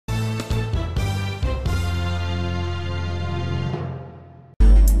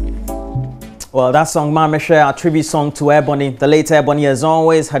Well, that song, Mama Share, our tribute song to Ebony. The late Ebony has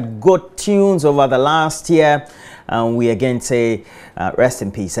always had good tunes over the last year. And we again say, rest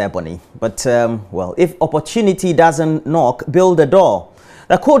in peace, Ebony. But, well, if opportunity doesn't knock, build a door.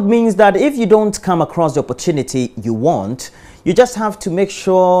 The code means that if you don't come across the opportunity you want, you just have to make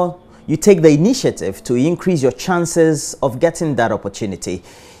sure you take the initiative to increase your chances of getting that opportunity.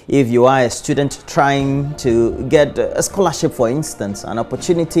 If you are a student trying to get a scholarship, for instance, an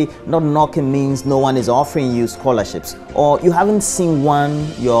opportunity not knocking means no one is offering you scholarships, or you haven't seen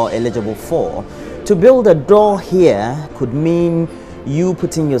one you're eligible for. To build a door here could mean you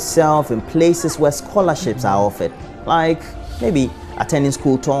putting yourself in places where scholarships are offered, like maybe attending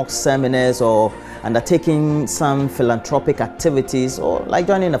school talks, seminars, or undertaking some philanthropic activities, or like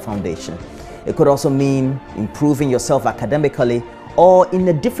joining a foundation. It could also mean improving yourself academically or in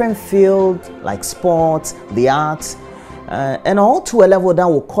a different field like sports, the arts, and all to a level that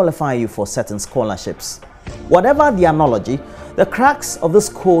will qualify you for certain scholarships. Whatever the analogy, the crux of this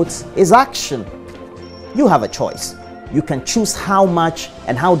quote is action. You have a choice. You can choose how much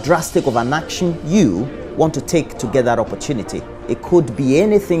and how drastic of an action you want to take to get that opportunity. It could be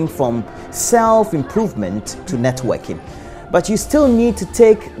anything from self-improvement to networking, but you still need to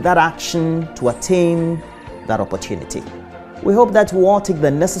take that action to attain that opportunity. We hope that we all take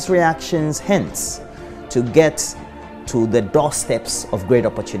the necessary actions hence to get to the doorsteps of great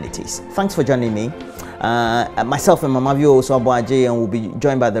opportunities. Thanks for joining me. Myself and Mama Vio also Abuaje, and we'll be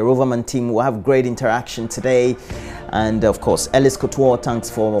joined by the Roverman team. We'll have great interaction today. And of course, Ellis Couture, thanks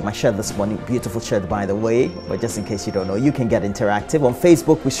for my shirt this morning. Beautiful shirt, by the way. But just in case you don't know, you can get interactive. On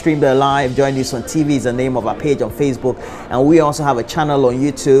Facebook, we stream the live. JoyNews on TV is the name of our page on Facebook. And we also have a channel on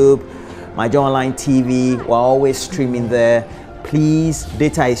YouTube, My Joy Online TV. We're always streaming there. Please,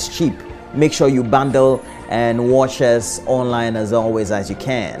 data is cheap. Make sure you bundle and watch us online as always as you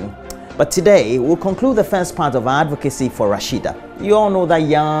can. But today, we'll conclude the first part of our advocacy for Rashida. You all know that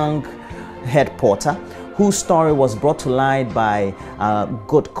young head porter whose story was brought to light by our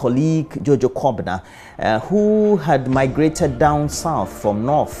good colleague Jojo Kobna, who had migrated down south from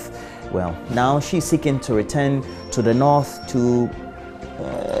north. Well, now she's seeking to return to the north to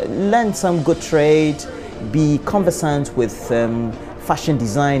learn some good trade, be conversant with fashion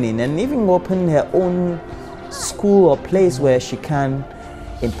designing, and even open her own school or place where she can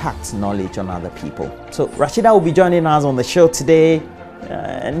impact knowledge on other people. So Rashida will be joining us on the show today,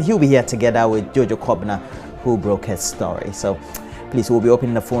 and he'll be here together with Jojo Kobna, who broke his story. So please, we'll be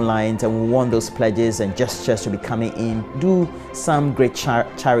opening the phone lines, and we want those pledges and gestures to be coming in. Do some great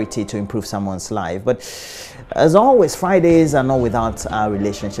charity to improve someone's life. But as always, Fridays are not without our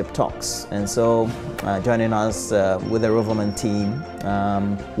relationship talks. And so joining us with the Roverman team,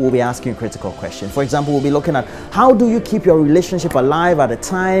 we'll be asking critical questions. For example, we'll be looking at how do you keep your relationship alive at a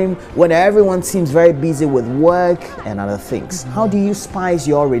time when everyone seems very busy with work and other things? How do you spice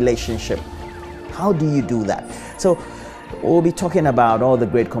your relationship? How do you do that? So we'll be talking about all the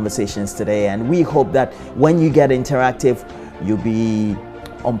great conversations today, and we hope that when you get interactive, you'll be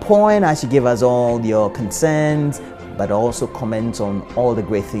on point as you give us all your concerns, but also comment on all the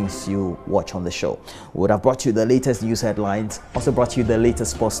great things you watch on the show. We would have brought you the latest news headlines, also brought you the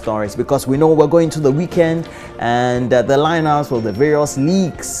latest sports stories, because we know we're going to the weekend, and the lineups for the various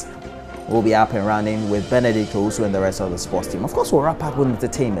leagues will be up and running with Benedict Owusu and the rest of the sports team. Of course, we'll wrap up with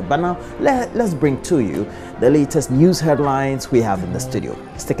entertainment, but now let's bring to you the latest news headlines we have in the studio.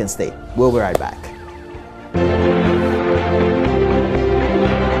 Stick and stay. We'll be right back.